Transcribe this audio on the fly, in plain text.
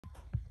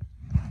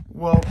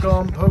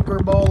Welcome,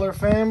 Pokerballer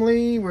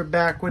family. We're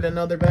back with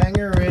another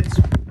banger. It's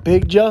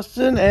Big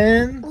Justin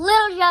and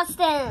Little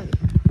Justin.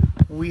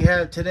 we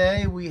have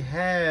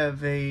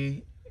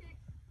a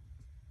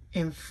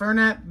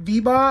Infernat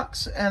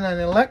V-Box and an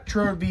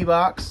Electro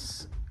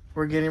V-Box.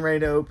 We're getting ready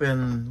to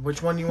open.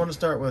 Which one do you want to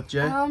start with,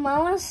 Jay? I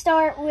want to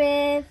start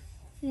with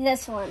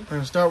this one. We're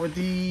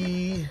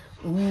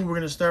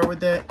going to start with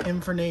that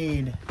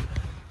Infernade.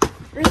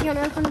 Are you going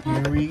to open the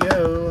pack? Here we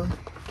go.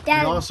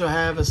 Dad. We also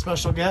have a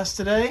special guest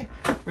today.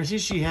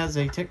 She has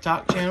a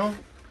TikTok channel.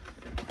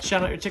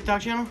 Shout out your TikTok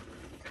channel.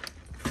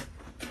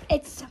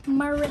 It's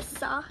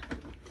Marissa.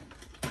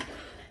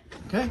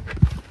 Okay.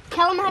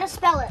 Tell them how to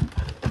spell it.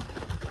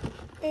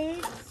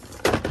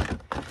 It's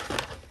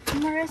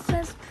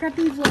Marissa's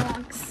Preppy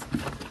Vlogs.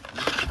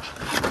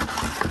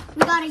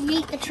 We gotta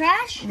yeet the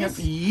trash. Yep.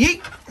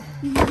 Yeet.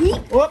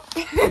 Yeet. Whoop.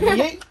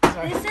 Yeet.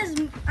 Sorry. This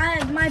is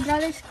my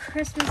brother's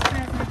Christmas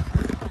present.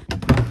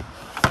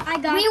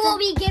 We will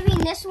be giving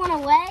this one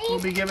away.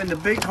 We'll be giving the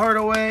big card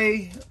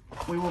away.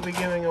 We will be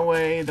giving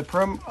away the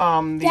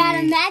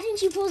Dad, imagine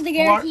she pulls the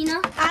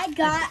Giratina.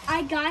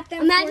 I got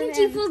them. Imagine for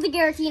she him. pulls the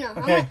Giratina.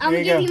 Okay, I'm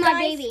gonna give you my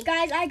baby.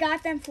 Guys, I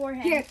got them for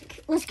him. Here,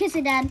 let's kiss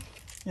it, Dad.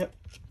 Yep.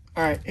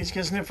 All right, he's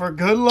kissing it for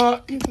good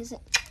luck. You kiss it.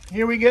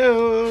 Here we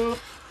go.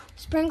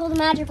 Sprinkle the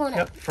magic on it.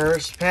 Yep.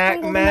 First pack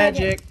Sprinkle the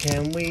magic.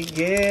 Can we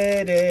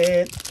get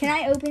it? Can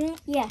I open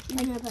it? Yeah, you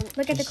can open it.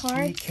 Look at the Just be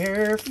card.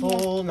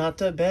 careful not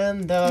to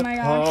bend the Oh my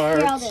gosh.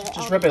 cards. Here, I'll do it.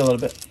 Just rip it a little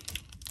bit.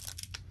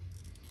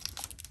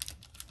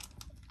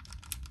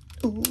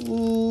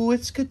 Ooh,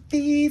 it's could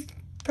be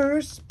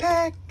first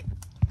pack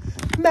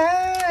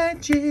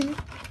magic.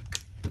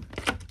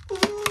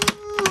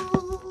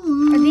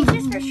 Ooh. Are these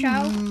just for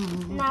show?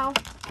 No.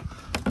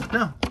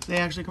 No, they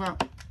actually come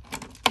out.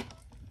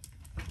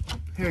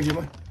 Here,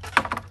 Jimmy.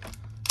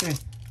 Here,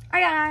 I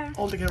got it.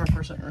 hold the camera for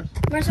a second.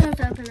 Marissa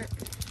wants to open it.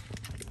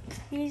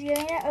 He's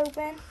getting it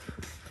open.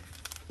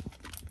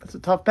 That's a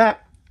tough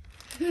pack.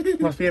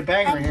 Must be a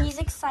banger And here. he's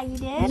excited.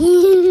 Yes,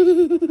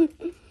 You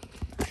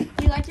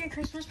like your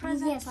Christmas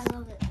present? I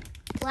love it.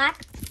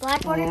 Black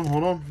Hold border. on,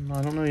 hold on.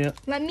 I don't know yet.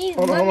 Let me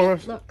Hold on.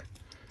 look.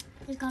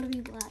 It's gotta be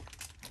black.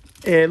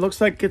 It looks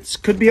like it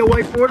could be a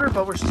white border,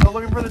 but we're still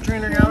looking for the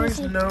trainer galleries.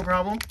 No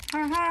problem.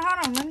 Hold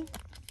on. Let me.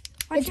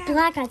 It's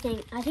black, I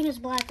think. I think it's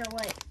black or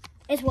white.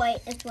 It's white.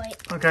 It's white.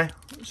 Okay,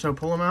 so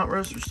pull them out,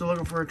 Rose. We're still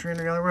looking for a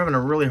trainer gallery. We're having a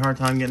really hard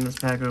time getting this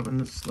pack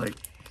open. It's like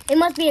It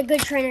must be a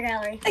good trainer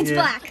gallery. It's Yeah.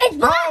 black. It's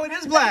black. oh, it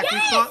is black.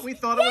 Yes! We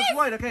thought it was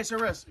white. Okay, so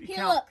Rose, you Here,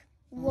 count. look.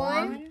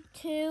 1,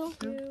 2,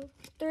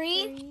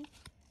 3.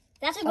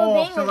 That's a good Oh,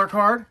 banger. filler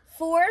card.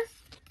 4.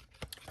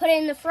 Put it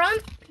in the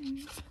front.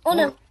 Oh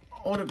no.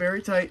 Hold it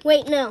very tight.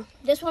 Wait, no.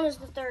 This one is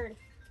the third.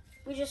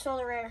 We just saw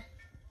the rare.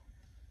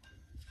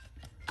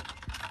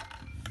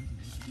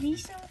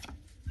 These are.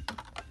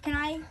 Can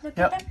I look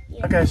Yep. at them?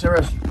 Yeah. Okay, so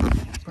Rose, put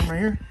them right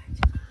here.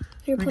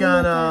 Here, We put 'em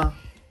up got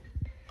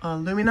a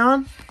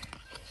Luminon,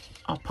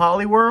 a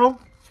Poliwhirl,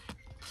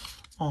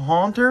 a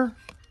Haunter,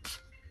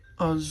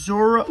 a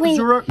Zora. Wait,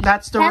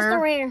 That's the there. That's rare. the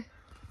rare.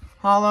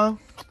 Hollow,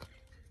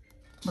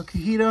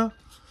 Makihita,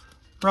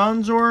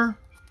 Bronzor,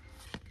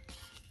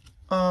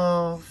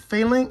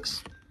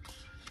 Phalanx,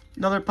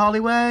 another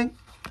Poliwag,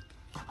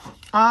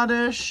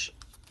 Oddish,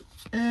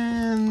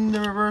 and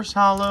the reverse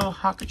hollow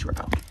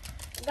Hakatrow.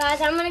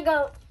 Guys, I'm gonna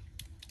go.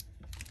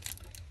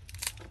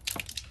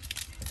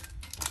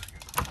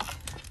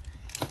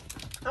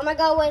 I'm gonna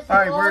go with. All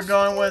right, we're Lost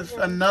going with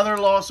Origin. another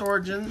Lost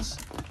Origins.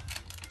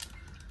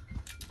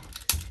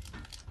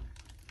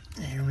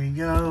 Here we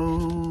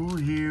go.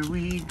 Here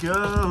we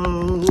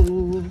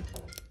go.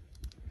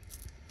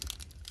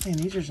 Man,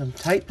 these are some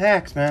tight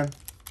packs, man.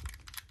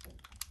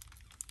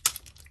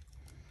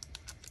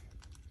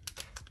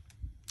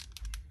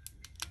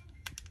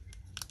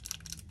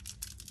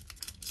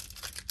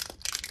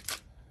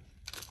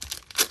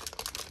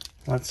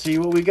 Let's see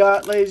what we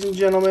got, ladies and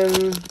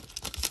gentlemen.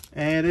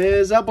 It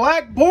is a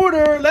black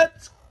border.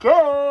 Let's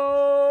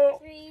go.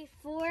 3,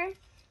 4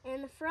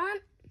 in the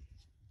front.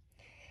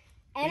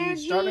 He's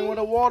Energy. starting with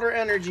a water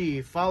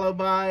energy, followed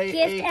by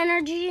Gift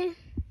energy.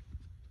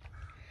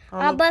 a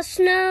Abba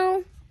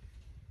Snow.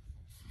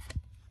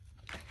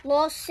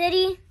 Lost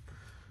City.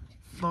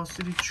 Lost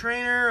City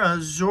Trainer, a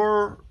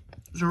Zorua,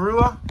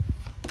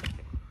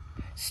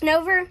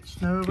 Snover.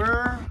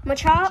 Snover,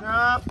 Machop.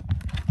 Chop,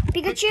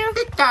 Pikachu.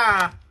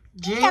 Pika,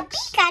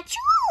 Jinx,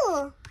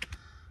 Pikachu.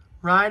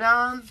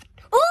 Rhydon. Ooh!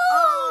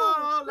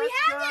 Oh, we let's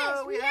have go.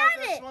 this. We We have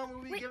have this it. one.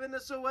 We'll be giving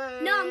this away.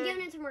 No, I'm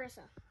giving it to Marissa.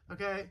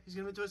 Okay, he's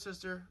giving it to his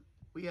sister.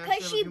 We actually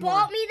Because have a she few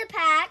bought more. me the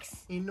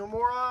packs.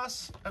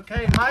 Enormous.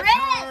 Okay, my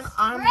Chris, turn.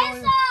 I'm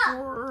going Marissa.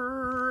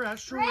 for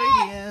Astral Chris.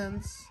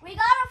 Radiance. We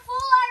got a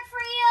full art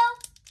for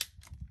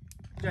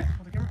you. Okay,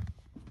 hold the camera.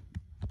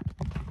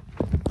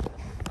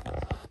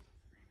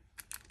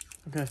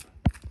 Okay.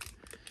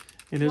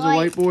 It is a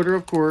white border,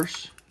 of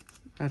course.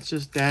 That's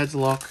just Dad's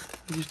luck.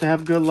 I used to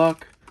have good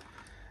luck.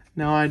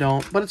 Now I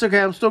don't. But it's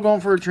okay. I'm still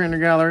going for a trainer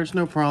gallery. It's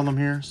no problem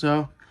here.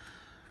 So,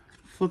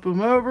 flip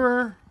them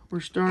over. We're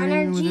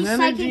starting with an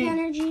Psychic energy.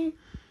 energy.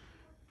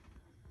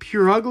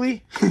 Pure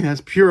Ugly.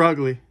 That's Pure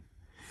Ugly.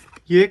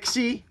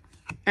 Yixi.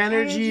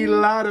 Energy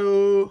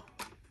Lotto.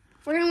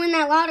 We're going to win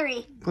that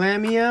lottery.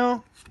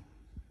 Glamio.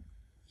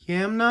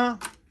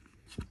 Yamna.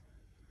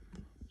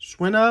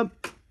 Swinub.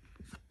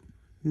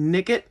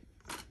 Nickit.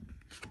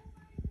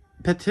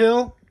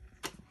 Patil.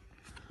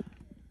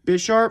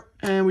 Bisharp.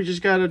 And we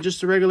just got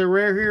just a regular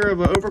rare here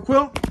of an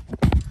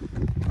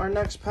Overquill. Our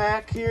next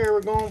pack here,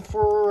 we're going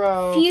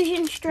for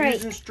Fusion Strike.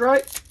 Fusion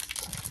Strike.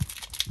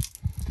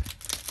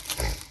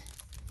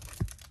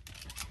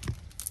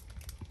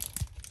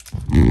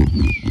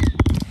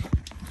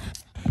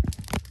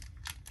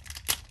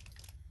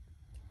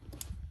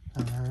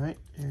 Alright,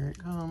 here it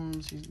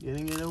comes. He's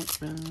getting it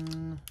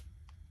open.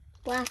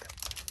 Black.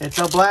 It's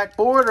a black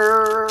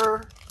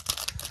border.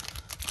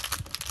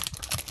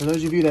 For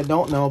those of you that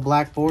don't know, a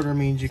black border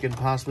means you can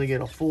possibly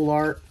get a full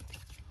art.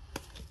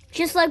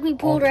 Just like we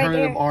pulled right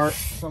Alternative there. art,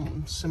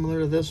 something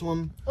similar to this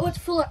one. Oh, it's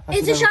full.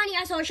 It's a shiny.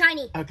 I saw a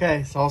shiny.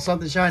 Okay, so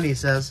something shiny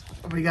says.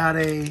 We got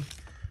a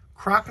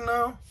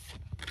Crocono,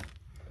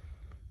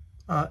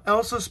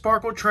 Elsa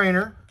Sparkle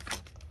Trainer.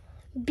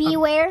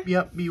 Beware.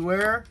 Yep,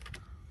 Beware.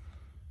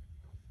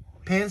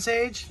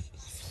 Pansage.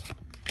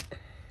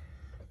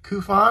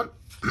 Kufant.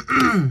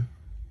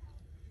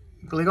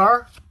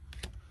 Gligar.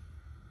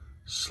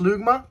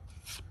 Slugma.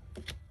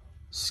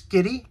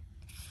 Skitty.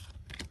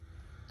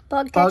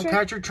 Bug catcher. Bug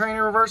Catcher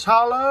Trainer Reverse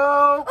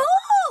Hollow.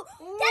 Oh!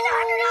 That's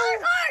 $100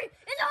 card!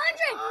 It's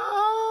 100!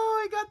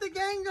 Oh, I got the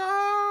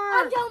Gengar.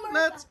 I'm done with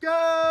Let's go.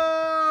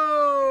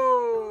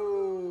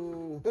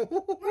 Where's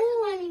the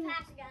money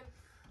packs again?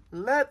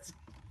 Let's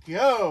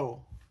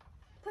go.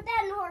 Put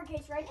that in the hard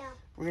case right now.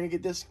 We're going to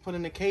get this put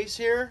in the case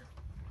here.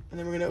 And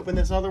then we're going to open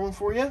this other one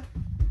for you.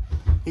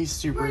 He's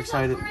super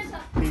excited.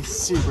 He's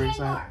super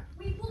excited.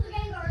 We pulled the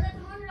Gengar. That's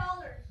 $100.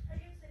 Are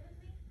you excited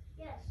with me?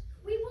 Yes.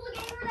 We pulled the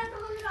Gengar. That's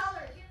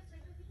 $100.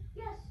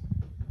 Yes.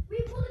 We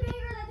pulled the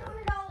Gengar. That's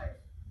 $100.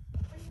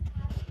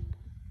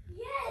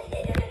 Yes.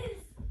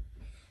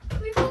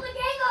 We pulled the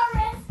Gengar,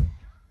 Riz.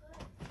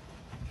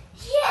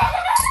 Yes.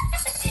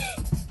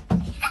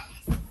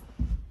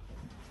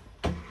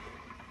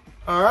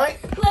 All right.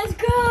 Let's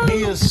go.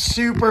 He is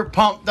super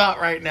pumped up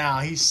right now.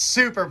 He's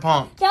super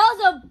pumped. That was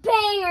a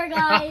banger,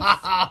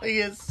 guys. He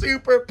is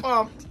super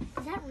pumped.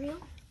 Is that real?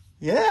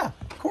 Yeah,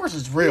 of course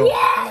it's real.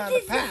 Come out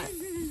of the pack.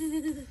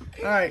 Yes.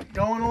 All right,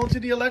 going on to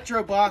the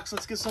Electro box.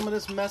 Let's get some of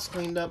this mess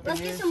cleaned up Let's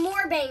in here. get some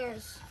more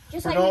bangers.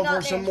 Just We're like we going got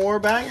for there. some more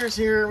bangers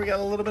here. We got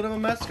a little bit of a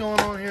mess going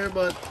on here,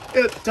 but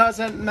it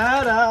doesn't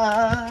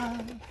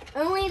matter.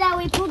 Only that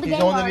we pulled the He's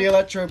going to the Gengar.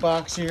 Electro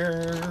box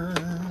here.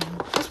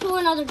 Let's pull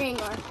another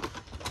Gengar.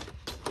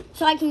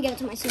 So I can give it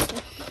to my sister.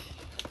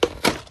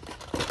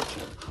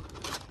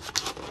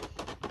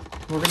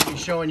 We're going to be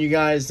showing you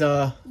guys in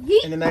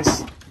the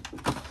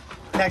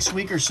next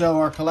week or so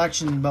our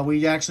collection, but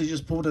we actually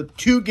just pulled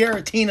two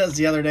Garatinas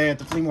the other day at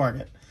the flea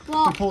market.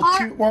 Well, We pulled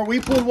two, or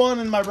we pulled one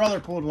and my brother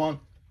pulled one.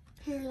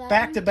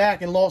 Back to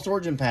back in Lost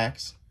Origin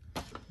packs.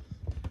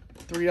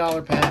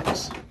 $3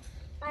 packs.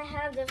 I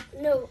have this.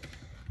 No,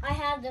 I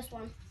have this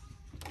one.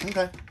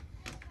 Okay.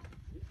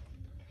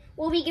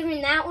 We'll be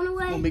giving that one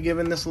away. We'll be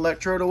giving this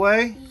Electrode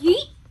away.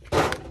 Yeet.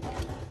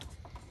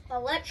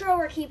 Electro,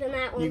 we're keeping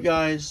that one. You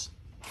guys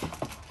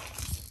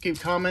keep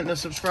commenting and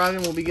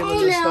subscribing. We'll be giving Oh,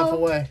 this no. stuff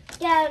away.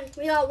 Dad,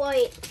 we got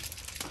white.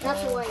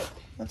 That's white.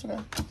 That's okay.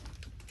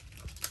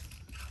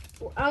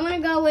 I'm gonna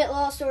go with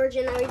Lost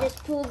Origin that we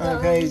just pulled the.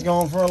 Okay, he's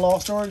going for a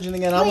Lost Origin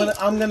again.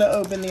 I'm gonna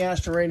open the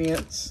Astro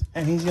Radiance,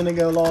 and he's gonna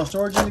go Lost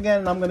Origin again,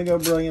 and I'm gonna go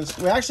Brilliant.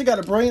 We actually got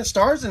a Brilliant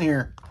Stars in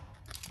here.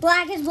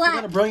 Black is We got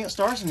black. a Brilliant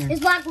Stars in here. It's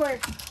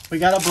Blackboard. We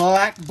got a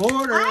black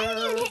border. I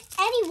didn't even hit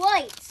any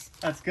whites.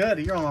 That's good.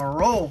 You're on a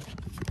roll.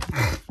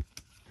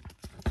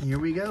 Here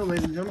we go,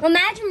 ladies and gentlemen.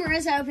 Imagine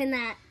Marissa opened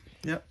that.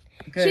 Yep.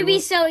 Okay. She'd be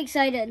so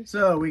excited.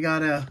 So we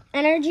got a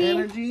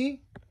Energy.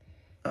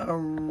 a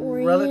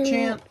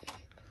Relichant,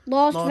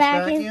 Lost Lost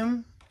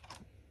Vacuum.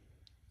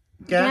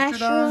 Gastrodon,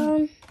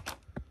 Gastrodon.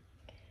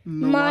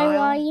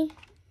 Mawile, Mawile.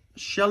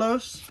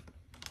 Shellos,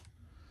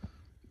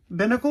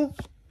 Binnacle,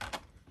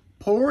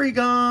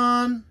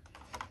 Porygon,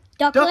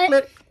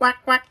 Ducklet,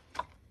 quack quack,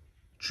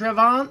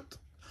 Trevant.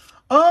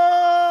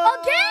 Oh!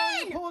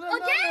 Again! Pulled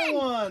another Again!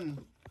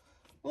 one.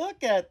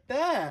 Look at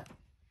that.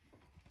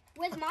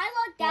 With my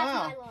luck, that's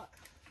Wow. my luck.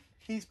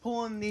 He's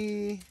pulling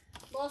the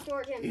Lost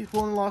Origin.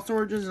 Lost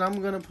Origins, and I'm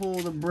gonna pull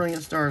the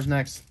Brilliant Stars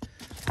next.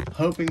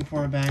 Hoping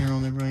for a banger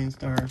on the Brilliant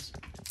Stars.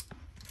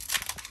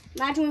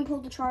 Imagine we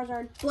pulled the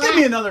Charizard. Give me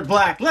Black. another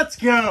black. Let's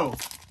go.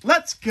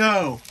 Let's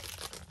go.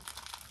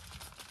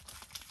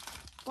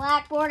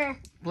 Black border.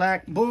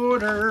 Black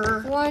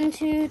border. 1,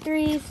 2,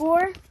 3,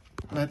 4.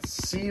 Let's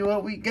see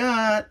what we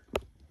got.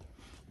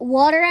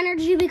 Water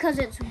energy because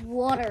it's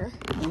water.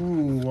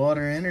 Ooh,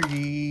 water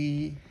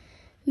energy.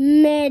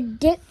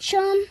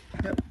 Medichum.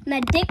 Yep.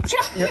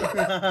 Medichum.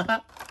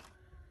 Yep.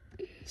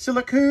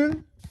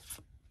 Silicone.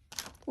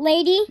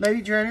 Lady.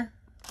 Lady Trainer.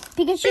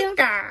 Pikachu.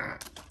 Pika.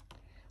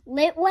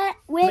 Litwet.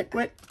 Wick.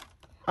 Liquid.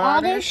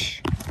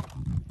 Oddish.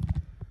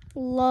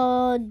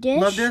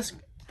 Lodish. Love Disc.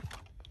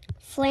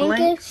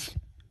 Flankus.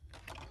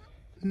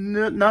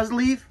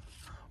 Nuzleaf.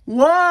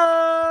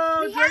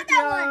 Whoa! We had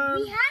that one. Drakeon.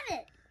 We had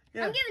it.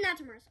 Yeah. I'm giving that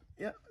to Marissa.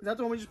 Yeah. Is that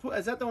the one we just put?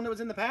 Is that the one that was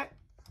in the pack?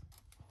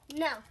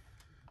 No.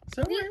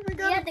 So we we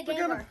got, had the we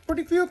got a gamer.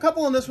 pretty few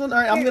couple on this one. All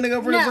right, I'm gonna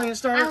go for the No, Brilliant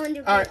Star. I wanna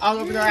do All right, I'll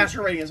go for the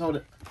Astro Radiance. Hold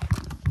it.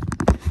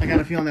 I got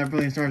a feeling that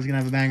Brilliant Star is gonna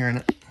have a banger in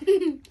it.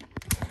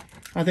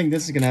 I think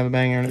this is gonna have a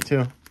banger in it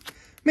too.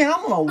 Man,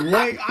 I'm on a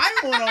white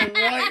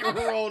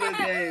roll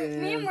today.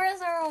 Me and Man.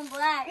 Marissa are on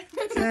black.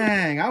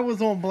 Dang, I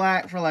was on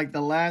black for like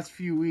the last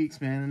few weeks,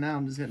 man, and now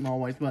I'm just hitting all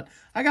whites. But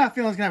I got a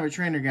feeling it's gonna have a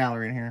trainer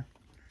gallery in here.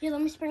 Here,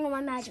 let me sprinkle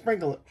my magic.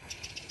 Sprinkle it.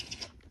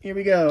 Here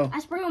we go. I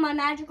sprinkled my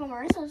magic on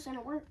Marissa's and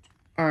it worked.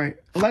 All right,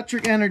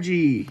 Electric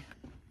Energy,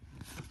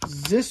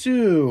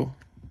 Zissou,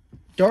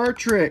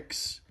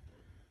 Dartrix,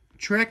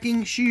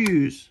 Trekking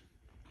Shoes,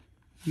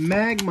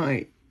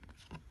 Magmite,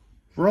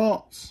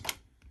 Ralts,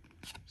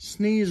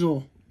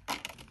 Sneasel,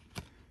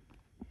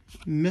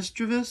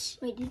 Mischievous,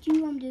 Wait, did you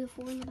do the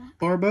 4 in the back?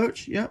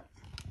 Barboach, yep,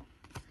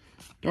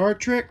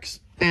 Dartrix,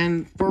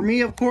 and for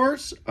me, of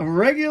course, a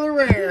regular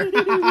rare.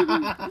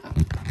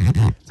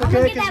 It's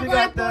okay get because that we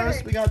got black border.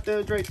 those. We got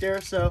those right there.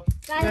 So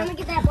Guys, yeah. I'm gonna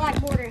get that black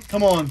border.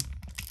 Come on.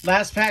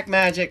 Last pack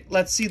magic.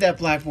 Let's see that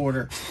black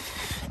border.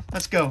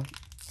 Let's go.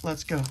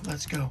 Let's go.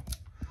 Let's go.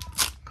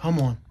 Come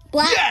on.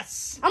 Black.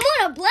 Yes! I'm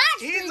on a black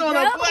streak, He's on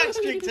bro. a black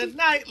streak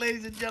tonight,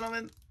 ladies and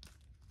gentlemen.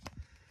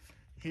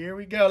 Here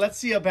we go. Let's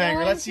see a banger.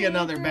 1, Let's see 2,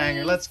 another 3,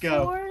 banger. Let's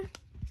go. 4.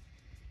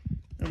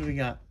 What do we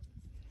got?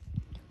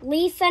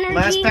 Leaf energy.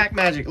 Last pack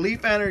magic.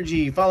 Leaf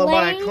Energy. Followed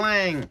by a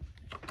Clang. Clang.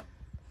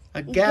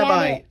 A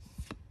Gabite.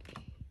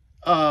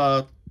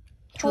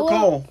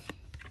 Turkle.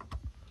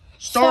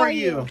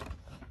 Staryu.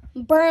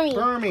 Burmy.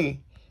 Burmy.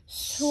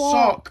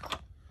 Swamp. Sock.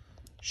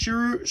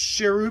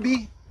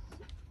 Cherubi.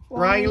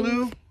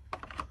 Railu.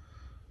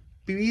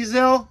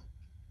 Beezel.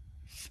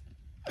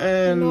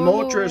 And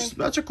Moltres.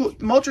 That's a cool.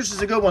 Moltres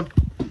is a good one.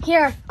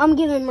 Here, I'm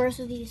giving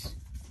Marissa these.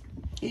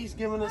 He's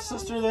giving his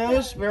sister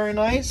those. Very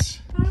nice.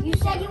 You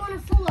said you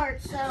wanted full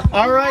art, so.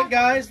 All right,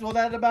 guys. Well,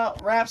 that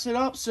about wraps it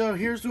up. So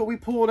here's what we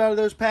pulled out of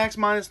those packs,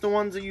 minus the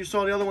ones that you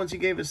saw. The other ones he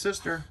gave his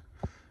sister.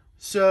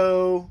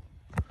 So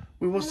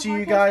we will see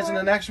you guys in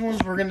the next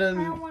ones.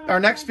 Our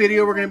next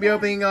video, we're gonna be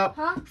opening up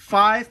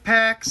 5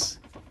 packs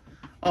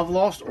of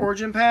Lost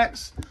Origin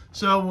packs.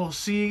 So we'll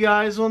see you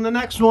guys on the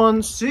next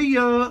one. See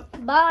ya.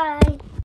 Bye.